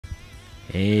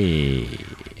Hey.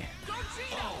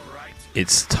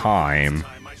 It's time.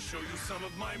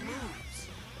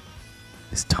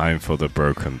 It's time for the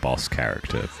broken boss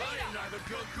character.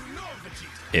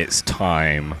 It's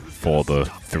time for the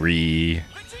 3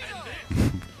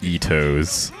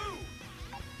 Itos.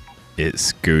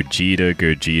 It's Gogeta,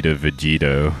 Gogeta,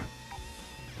 Vegito.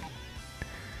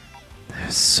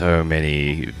 There's so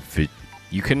many.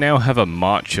 You can now have a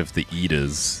march of the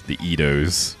Eaters, the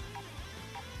Itos.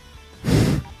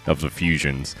 Of the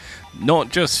fusions. Not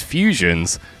just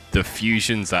fusions, the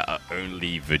fusions that are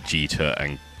only Vegeta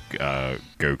and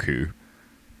Goku.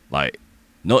 Like,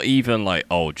 not even like,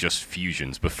 oh, just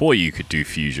fusions. Before you could do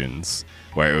fusions,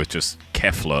 where it was just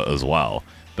Kefla as well.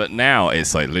 But now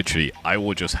it's like literally, I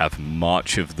will just have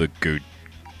March of the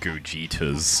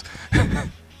Gogetas.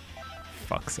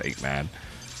 Fuck's sake, man.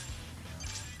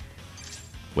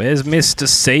 Where's Mr.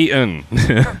 Satan?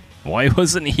 Why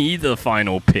wasn't he the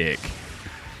final pick?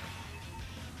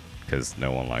 Because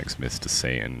no one likes Mr.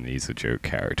 Satan. He's a joke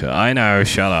character. I know,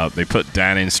 shut up. They put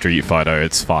Dan in Street Fighter.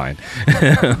 It's fine.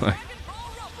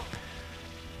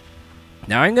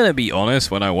 Now, I'm going to be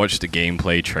honest. When I watched the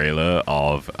gameplay trailer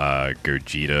of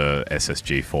Gogeta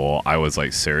SSJ4, I was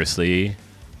like, seriously?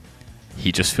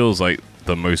 He just feels like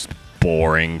the most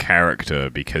boring character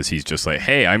because he's just like,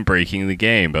 hey, I'm breaking the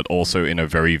game, but also in a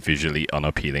very visually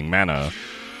unappealing manner.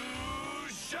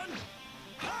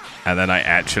 And then I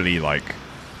actually, like,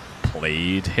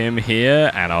 played him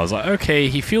here, and I was like, okay,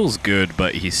 he feels good,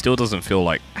 but he still doesn't feel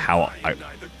like how I...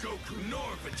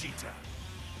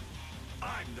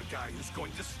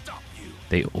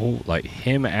 They all, like,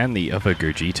 him and the other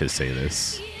Gogeta say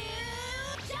this.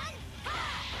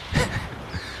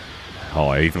 Oh,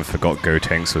 I even forgot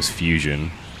Gotenks was fusion.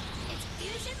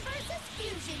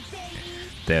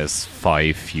 There's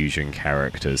 5 fusion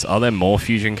characters. Are there more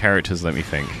fusion characters? Let me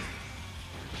think.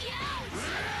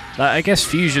 I guess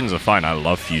fusions are fine. I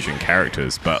love fusion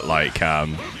characters, but like,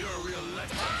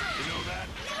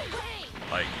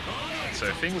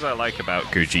 so things I like about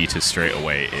Gogeta straight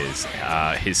away is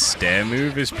his stare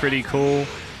move is pretty cool.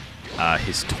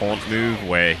 His taunt move,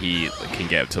 where he can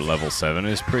get up to level 7,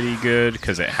 is pretty good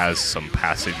because it has some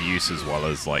passive use as well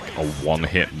as like a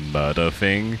one-hit murder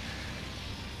thing.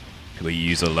 We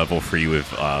use a level 3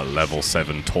 with level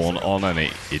 7 taunt on, and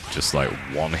it just like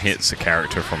one-hits a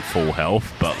character from full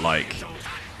health, but like,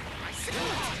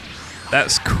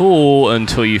 that's cool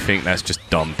until you think that's just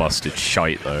dumb busted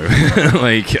shite though.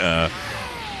 Like,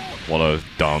 what a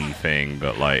dumb thing,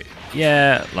 but like,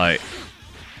 yeah, like,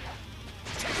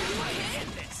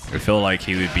 I feel like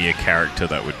he would be a character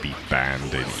that would be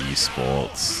banned in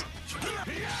esports.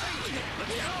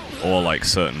 Or like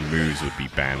certain moves would be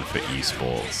banned for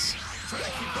esports.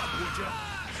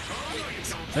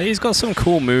 He's got some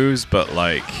cool moves, but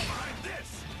like...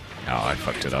 Oh, I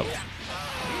fucked it up.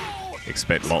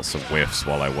 Expect lots of whiffs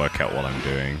while I work out what I'm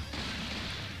doing.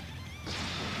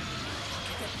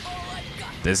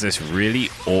 There's this really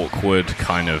awkward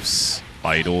kind of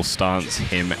idle stance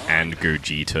him and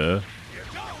Gogeta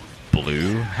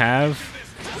Blue have.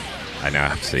 I now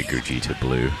have to say Gogeta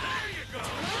Blue.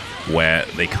 Where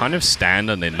they kind of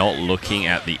stand and they're not looking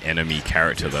at the enemy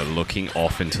character, they're looking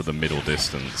off into the middle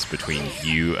distance between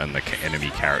you and the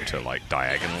enemy character, like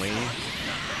diagonally.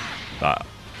 But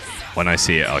when I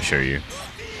see it, I'll show you.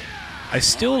 I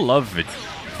still love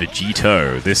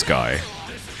Vegito, this guy,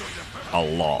 a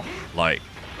lot. Like,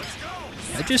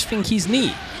 I just think he's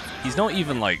neat. He's not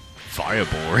even like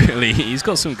viable, really. He's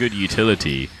got some good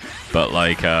utility, but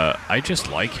like, I just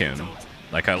like him.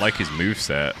 Like, I like his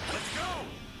moveset.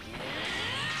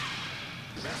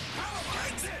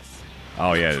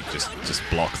 Oh yeah, just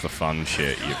block the fun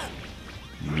shit, you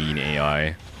mean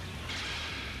AI.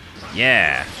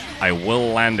 Yeah, I will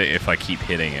land it if I keep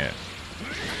hitting it.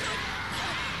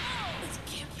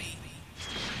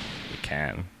 You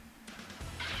can.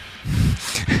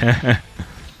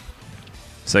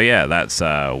 So yeah, that's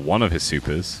one of his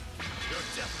supers.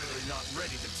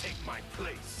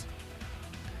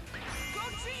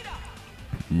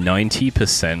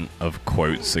 90% of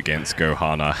quotes against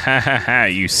Gohan are, ha ha ha,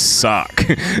 you suck.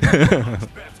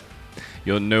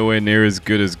 You're nowhere near as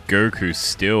good as Goku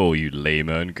still, you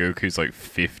layman. Goku's like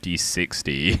 50,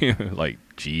 60. Like,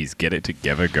 geez, get it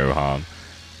together, Gohan.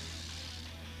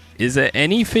 Is there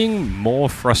anything more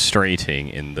frustrating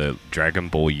in the Dragon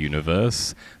Ball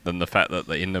universe than the fact that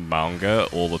in the manga,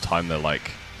 all the time they're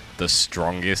like, the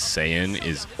strongest Saiyan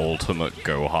is Ultimate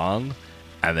Gohan,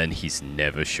 and then he's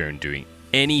never shown doing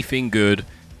anything good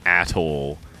at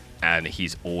all, and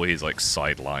he's always like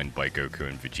sidelined by Goku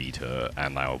and Vegeta,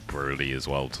 and now Broly as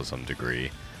well to some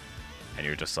degree. And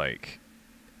you're just like,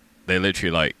 they're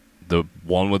literally like, the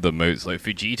one with the most, like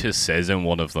Vegeta says in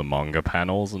one of the manga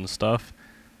panels and stuff,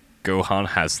 Gohan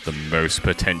has the most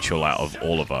potential out of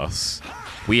all of us.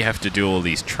 We have to do all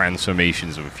these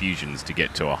transformations and fusions to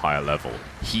get to a higher level.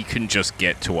 He can just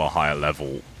get to a higher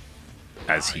level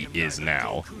as he is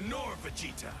now.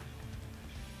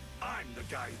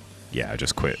 Yeah, I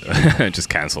just quit. Just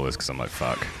cancel this because I'm like,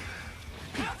 fuck.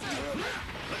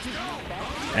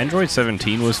 Android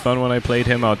 17 was fun when I played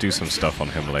him. I'll do some stuff on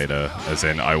him later. As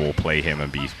in, I will play him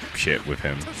and be shit with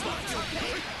him.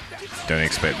 Don't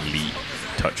expect elite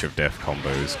touch of death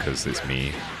combos because it's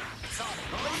me.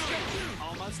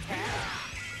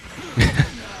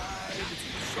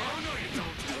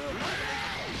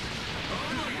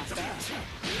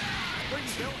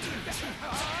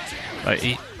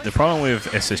 Like, the problem with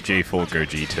SSJ4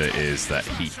 Gogeta is that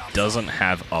he doesn't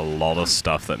have a lot of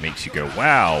stuff that makes you go,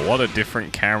 wow, what a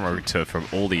different character from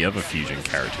all the other fusion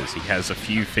characters. He has a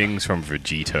few things from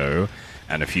Vegito,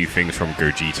 and a few things from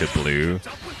Gogeta Blue,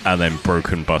 and then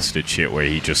broken busted shit where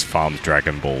he just farms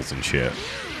Dragon Balls and shit.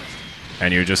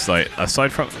 And you're just like,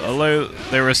 aside from, although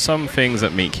there are some things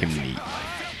that make him neat.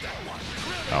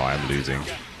 Oh, I'm losing.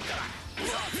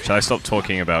 Should I stop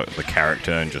talking about the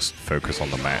character and just focus on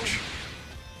the match?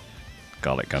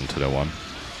 Garlic gun to the one.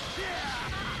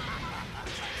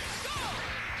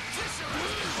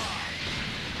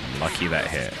 Lucky that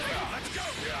hit.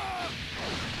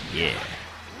 Yeah.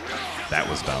 That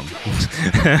was dumb.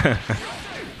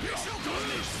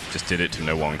 Just did it to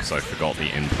no one because I forgot the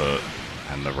input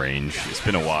and the range. It's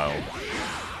been a while.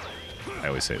 I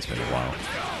always say it's been a while.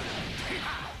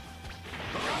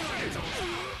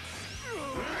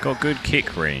 Got good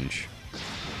kick range.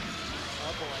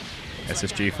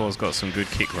 SSJ4's got some good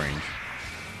kick range.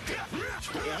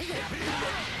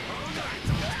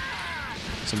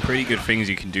 Some pretty good things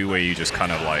you can do where you just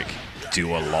kind of like do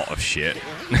a lot of shit.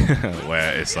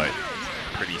 Where it's like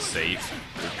pretty safe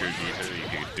with Gogeta. You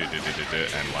can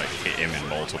and like hit him in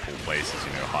multiple places,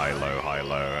 you know, high,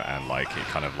 low, and like it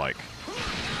kind of like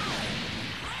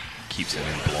keeps him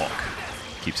in block,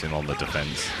 keeps him on the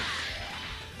defense.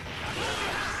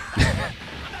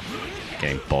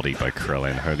 Getting bodied by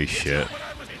Krillin, holy shit.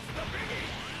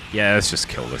 Yeah, let's just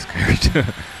kill this character.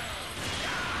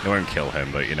 It won't kill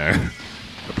him, but you know,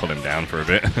 we'll pull him down for a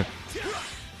bit.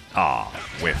 Ah,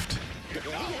 whiffed.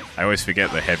 I always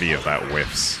forget the heavy of that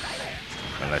whiffs.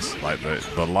 Unless, like,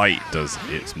 the light does,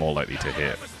 it's more likely to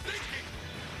hit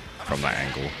from that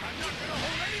angle.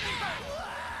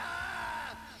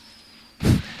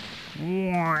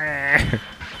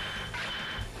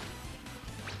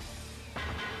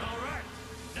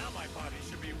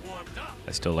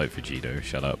 I still like Vegito,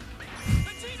 shut up.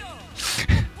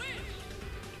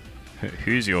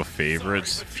 Who's your favorite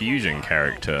fusion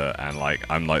character? And like,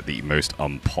 I'm like the most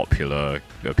unpopular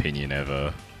opinion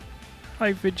ever. I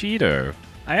like Vegito.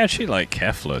 I actually like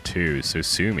Kefla too, so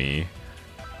sue me.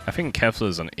 I think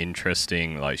Kefla's an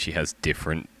interesting, like she has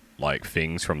different like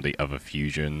things from the other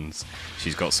fusions.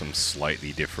 She's got some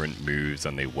slightly different moves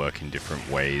and they work in different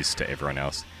ways to everyone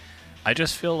else. I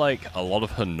just feel like a lot of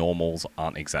her normals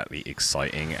aren't exactly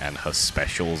exciting and her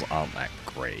specials aren't that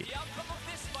great.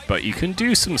 But you can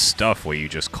do some stuff where you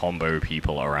just combo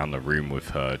people around the room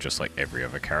with her, just like every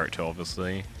other character,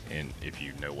 obviously, if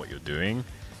you know what you're doing.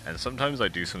 And sometimes I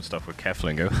do some stuff with Kefla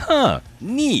and go, huh,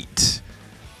 neat!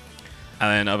 And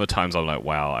then other times I'm like,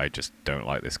 wow, I just don't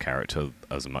like this character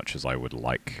as much as I would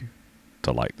like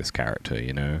to like this character,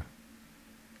 you know?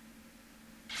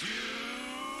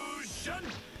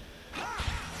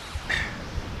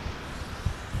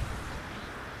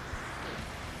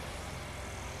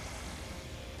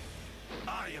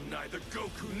 Neither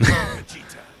Goku nor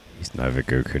Vegeta. He's neither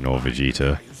Goku nor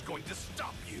Vegeta. Who's going to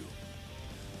stop you?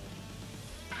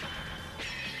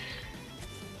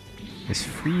 It's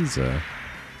Frieza.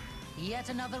 Yet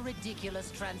another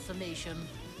ridiculous transformation.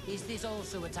 Is this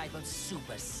also a type of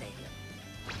Super Saiyan?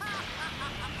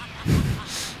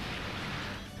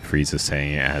 Frieza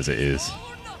saying it as it is.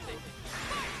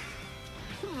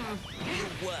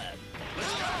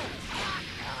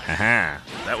 Haha,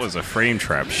 that was a frame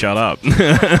trap, shut up.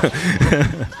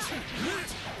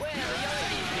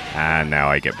 And now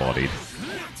I get bodied.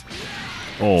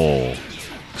 Oh,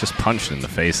 just punched in the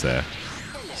face there.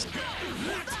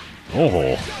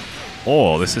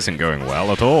 Oh, this isn't going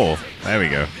well at all. There we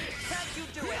go.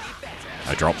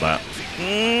 I dropped that.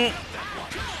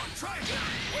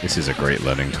 This is a great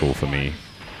learning tool for me.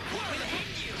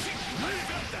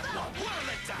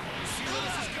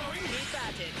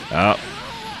 Oh.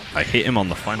 I hit him on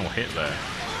the final hit there.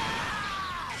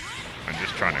 I'm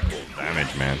just trying to cause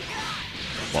damage, man.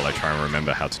 While I try and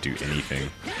remember how to do anything.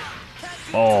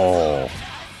 Oh,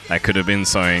 That could have been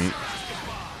something.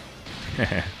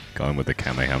 Going with the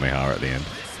Kamehameha at the end.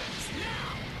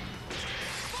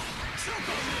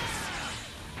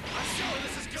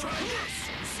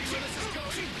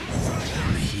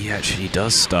 He actually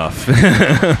does stuff.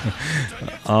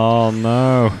 Oh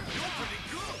no.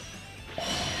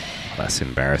 That's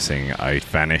embarrassing. I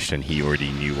vanished and he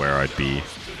already knew where I'd be.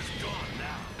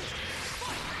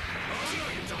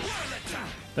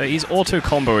 But he's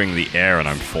auto-comboing the air and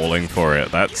I'm falling for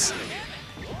it. That's...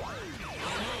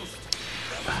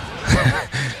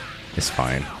 It's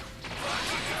fine.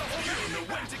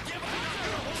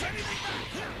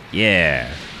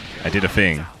 Yeah! I did a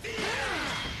thing.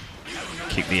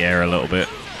 Kick the air a little bit.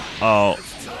 Oh.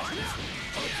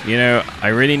 You know, I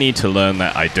really need to learn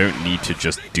that I don't need to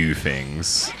just do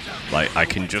things. Like, I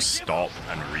can just stop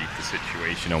and read the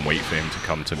situation and wait for him to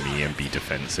come to me and be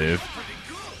defensive.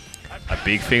 A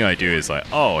big thing I do is like,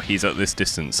 oh, he's at this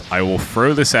distance. I will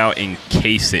throw this out in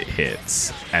case it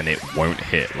hits, and it won't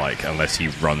hit, like, unless he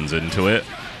runs into it.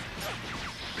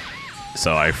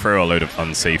 So I throw a load of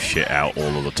unsafe shit out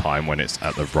all of the time when it's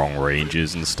at the wrong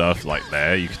ranges and stuff. Like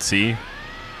there, you can see.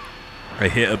 I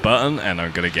hit a button, and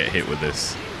I'm gonna get hit with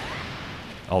this.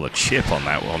 Oh, the chip on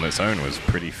that on its own was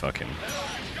pretty fucking...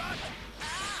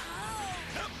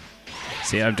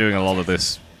 See, I'm doing a lot of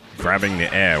this grabbing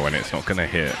the air when it's not gonna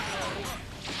hit.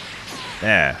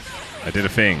 There. I did a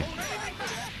thing.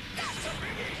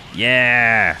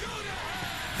 Yeah!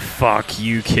 Fuck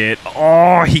you, kid.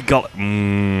 Oh, he got...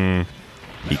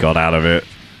 He got out of it.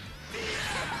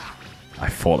 I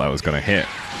thought that was gonna hit.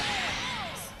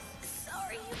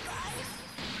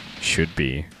 Should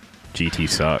be. GT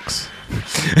sucks.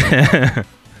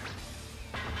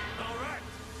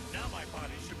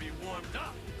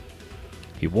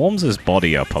 He warms his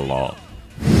body up a lot.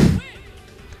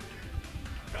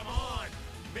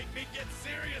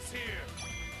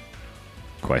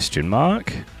 Question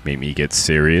mark? Make me get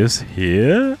serious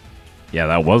here? Yeah,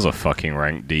 that was a fucking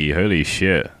rank D. Holy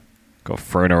shit. Got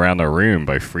thrown around the room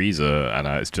by Frieza, and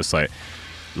it's just like...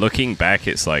 Looking back,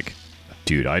 it's like...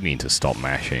 Dude, I need to stop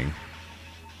mashing.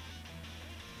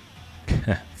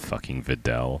 Fucking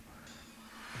Videl.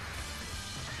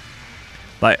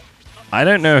 Like, I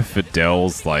don't know if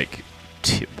Videl's like...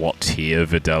 what tier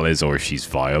Videl is, or if she's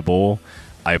viable.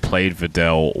 I played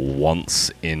Videl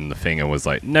once in the thing and was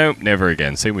like, nope, never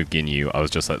again. Same with Ginyu. I was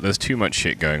just like, there's too much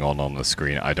shit going on the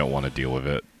screen. I don't want to deal with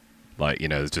it. Like, you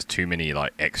know, there's just too many,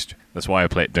 like, extra... That's why I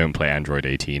don't play Android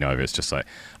 18 either. It's just like,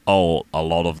 oh, a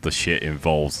lot of the shit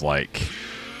involves, like,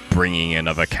 bringing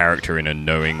another character in and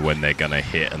knowing when they're gonna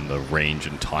hit and the range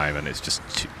and time, and it's just...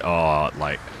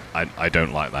 like, I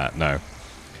don't like that, no.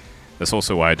 That's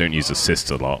also why I don't use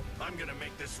assist a lot. I'm gonna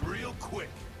make this real quick.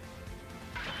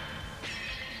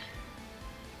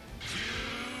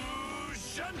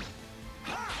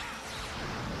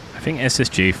 I think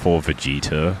SSJ4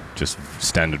 Vegeta, just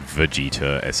standard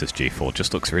Vegeta SSJ4,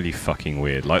 just looks really fucking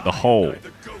weird. Like, the whole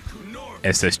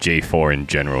SSJ4 in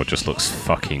general just looks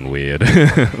fucking weird.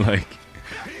 Like,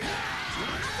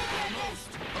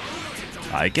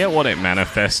 I get what it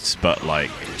manifests, but, like,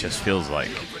 it just feels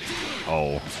like,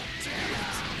 oh.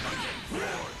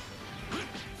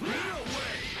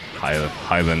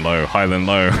 High then low, high then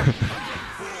low.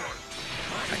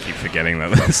 I keep forgetting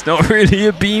that that's not really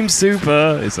a beam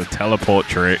super, it's a teleport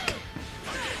trick.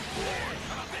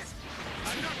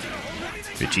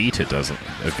 Vegeta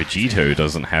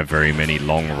doesn't have very many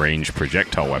long-range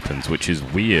projectile weapons, which is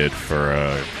weird for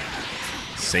a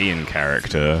Saiyan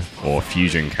character or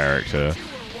fusion character.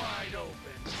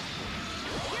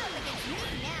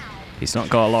 He's not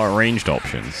got a lot of ranged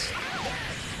options.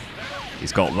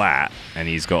 He's got that, and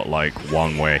he's got like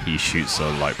one where he shoots a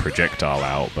like projectile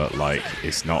out, but like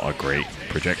it's not a great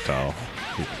projectile.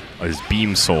 His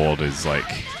beam sword is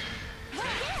like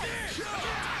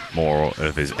more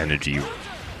of his energy.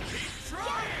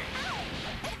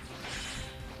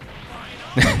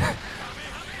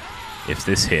 If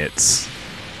this hits,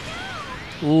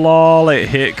 lol, it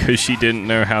hit because she didn't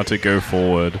know how to go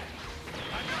forward.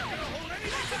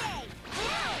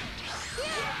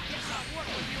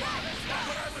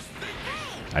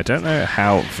 I don't know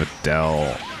how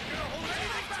Videl...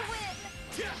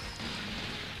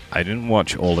 I didn't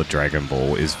watch all of Dragon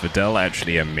Ball. Is Videl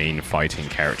actually a main fighting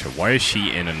character? Why is she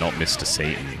in and not Mr.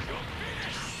 Satan?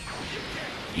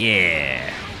 Yeah.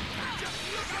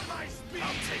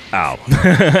 Ow.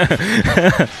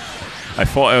 I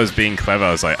thought I was being clever.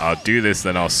 I was like, I'll do this,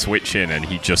 then I'll switch in, and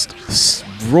he just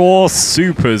raw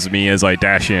supers me as I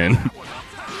dash in.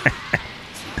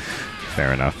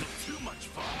 Fair enough.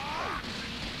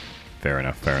 Fair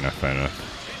enough, fair enough, fair enough.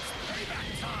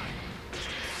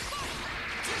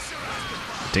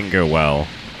 Didn't go well.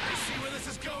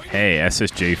 Hey,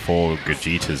 SSJ4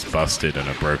 Gogeta's busted and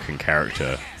a broken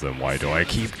character. Then why do I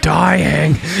keep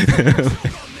dying?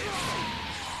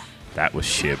 That was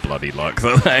sheer bloody luck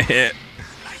that I hit.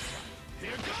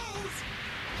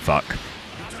 Fuck.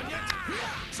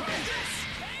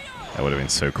 That would have been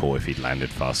so cool if he'd landed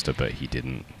faster, but he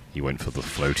didn't. He went for the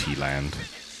floaty land.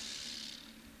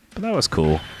 But that was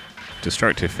cool.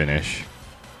 Destructive finish.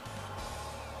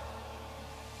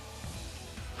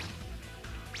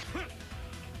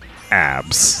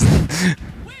 Abs.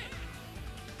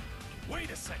 Wait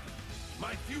a second.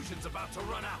 My fusion's about to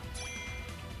run out.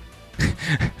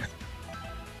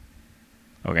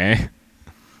 Okay.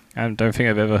 I don't think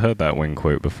I've ever heard that wing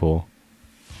quote before.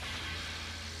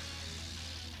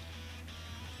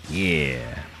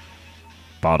 Yeah.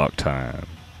 Bardock time.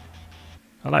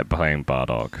 I like playing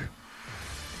Bardock.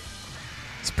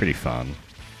 It's pretty fun.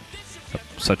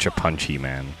 Such a punchy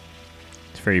man.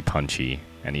 It's very punchy,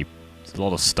 and he's a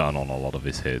lot of stun on a lot of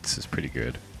his hits. It's pretty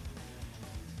good.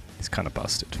 He's kind of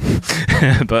busted.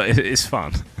 But it's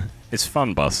fun. It's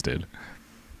fun busted.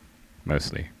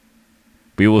 Mostly.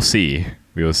 We will see.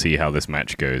 We will see how this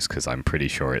match goes, because I'm pretty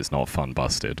sure it's not fun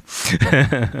busted.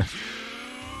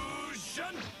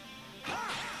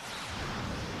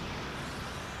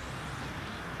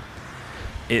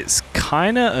 It's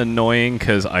kind of annoying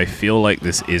because I feel like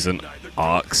this isn't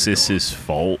Arxis's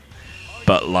fault,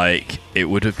 but like it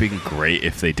would have been great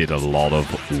if they did a lot of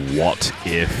what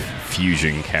if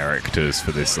fusion characters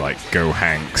for this, like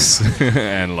Gohanks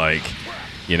and like,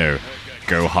 you know,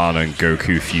 Gohan and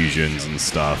Goku fusions and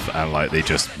stuff, and like they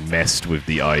just messed with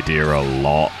the idea a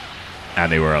lot and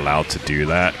they were allowed to do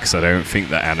that, because I don't think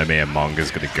that anime and manga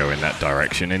is going to go in that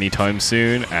direction anytime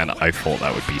soon, and I thought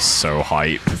that would be so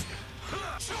hype.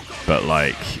 But,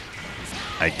 like,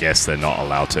 I guess they're not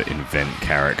allowed to invent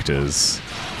characters.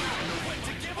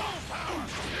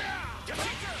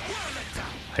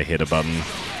 I hit a button.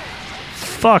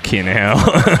 Fucking hell.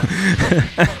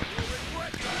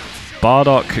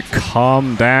 Bardock,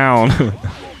 calm down.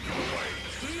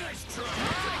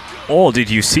 Oh,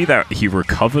 did you see that? He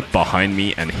recovered behind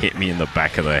me and hit me in the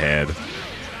back of the head.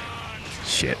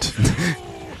 Shit.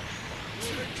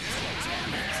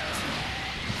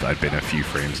 I'd been a few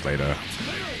frames later.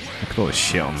 Look at all this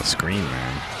shit on the screen,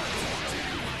 man.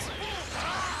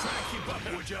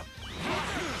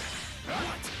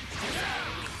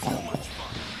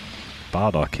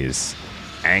 Bardock is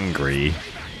angry.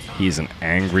 He's an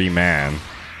angry man.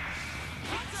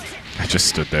 I just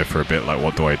stood there for a bit like,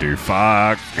 what do I do?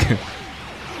 Fuck!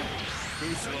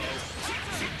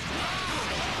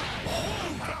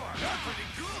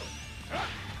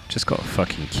 Just got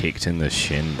fucking kicked in the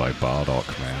shin by Bardock,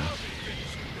 man.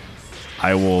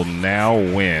 I will now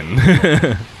win.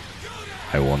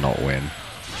 I will not win.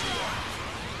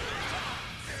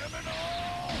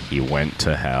 He went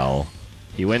to hell.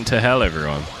 He went to hell,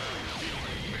 everyone.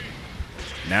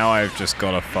 Now I've just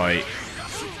got to fight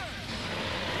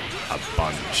a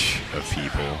bunch of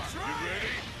people.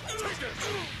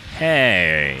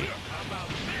 Hey!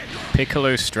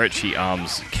 Piccolo's stretchy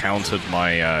arms countered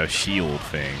my shield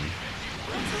thing.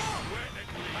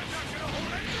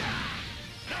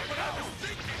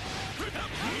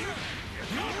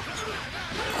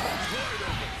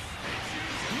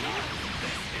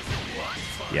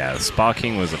 Yeah,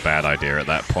 sparking was a bad idea at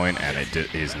that point, and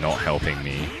it is not helping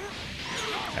me.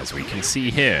 As we can see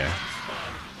here.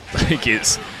 Like,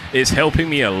 it's helping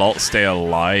me a lot stay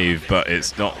alive, but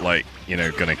it's not like, you know,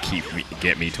 gonna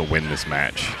get me to win this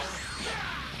match.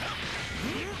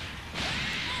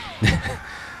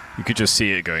 You could just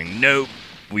see it going, nope,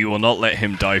 we will not let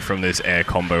him die from this air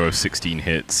combo of 16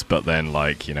 hits, but then,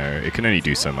 like, you know, it can only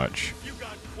do so much.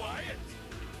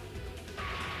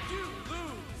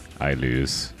 I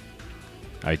lose.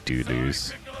 I do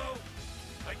lose.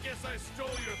 I guess I stole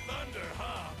your thunder,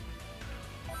 huh?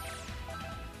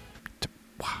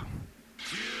 Wow.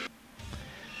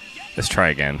 Let's try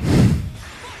again.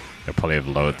 They'll probably have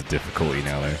lowered the difficulty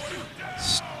now, though.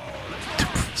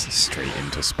 Straight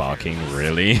into sparking,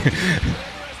 really?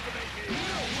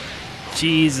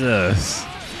 Jesus!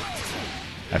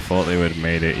 I thought they would have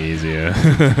made it easier.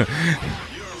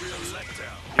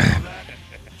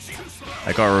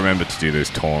 I gotta remember to do those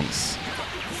taunts.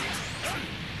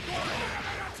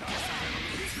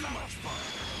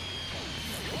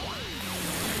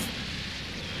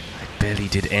 I barely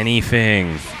did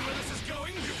anything.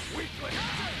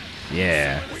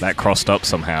 Yeah, that crossed up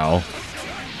somehow.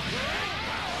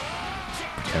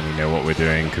 And we know what we're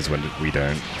doing, because when we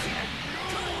don't.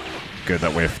 Good,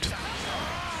 that whiffed.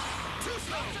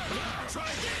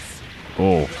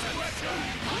 Oh.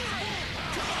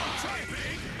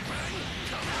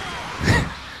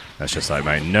 That's just like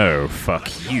my no, fuck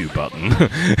you button.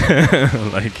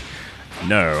 Like,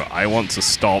 no, I want to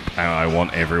stop and I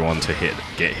want everyone to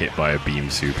get hit by a beam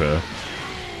super.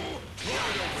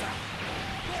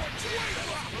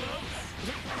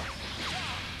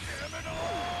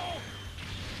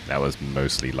 That was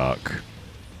mostly luck.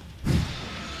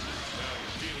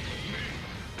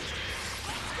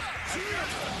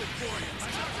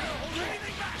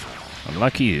 I'm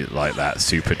lucky like that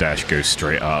super dash goes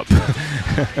straight up.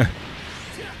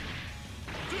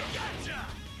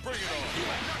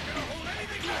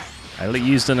 I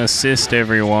used an assist,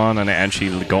 everyone, and it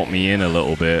actually got me in a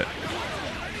little bit.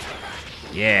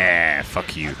 Yeah,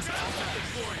 fuck you.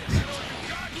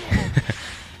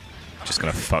 Just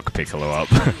gonna fuck Piccolo up.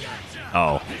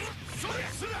 Oh.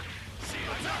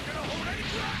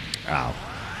 Ow.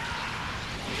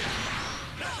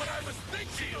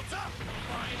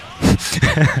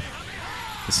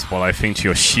 This is what I think to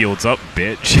your shields up,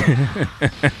 bitch.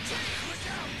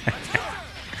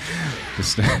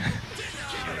 Just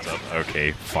shields up.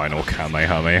 Okay, final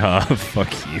Kamehameha.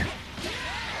 Fuck you.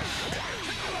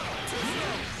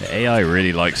 The AI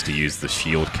really likes to use the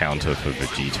shield counter for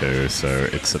Vegeta, so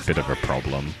it's a bit of a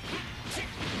problem.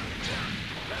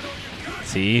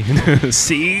 See?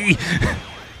 See?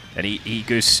 And he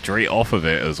goes straight off of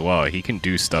it as well. He can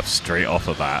do stuff straight off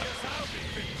of that.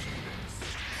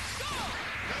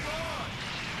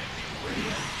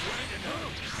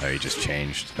 Oh, he just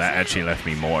changed. That actually left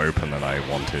me more open than I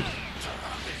wanted.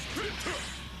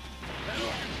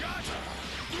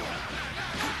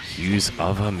 Use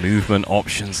other movement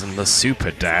options than the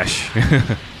super dash.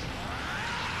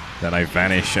 Then I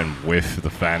vanish and whiff the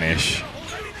vanish.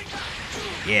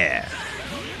 Yeah.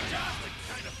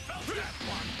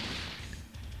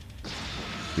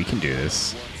 We can do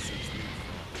this.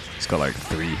 It's got like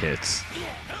 3 hits.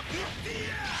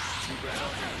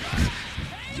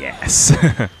 Yes!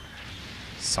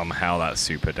 Somehow that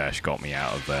super dash got me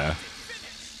out of there.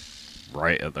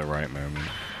 Right at the right moment.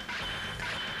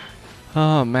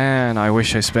 Oh man, I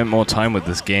wish I spent more time with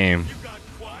this game.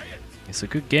 It's a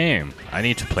good game. I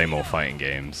need to play more fighting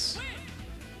games.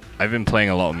 I've been playing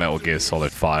a lot of Metal Gear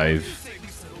Solid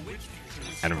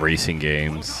 5 and racing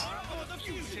games.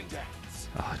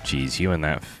 Oh jeez, you and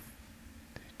that...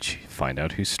 find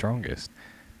out who's strongest.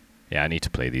 Yeah, I need to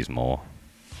play these more.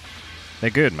 They're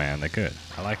good, man. They're good.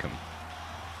 I like them.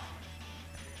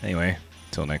 Anyway,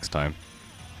 till next time.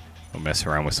 We'll mess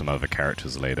around with some other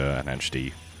characters later and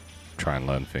actually try and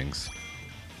learn things.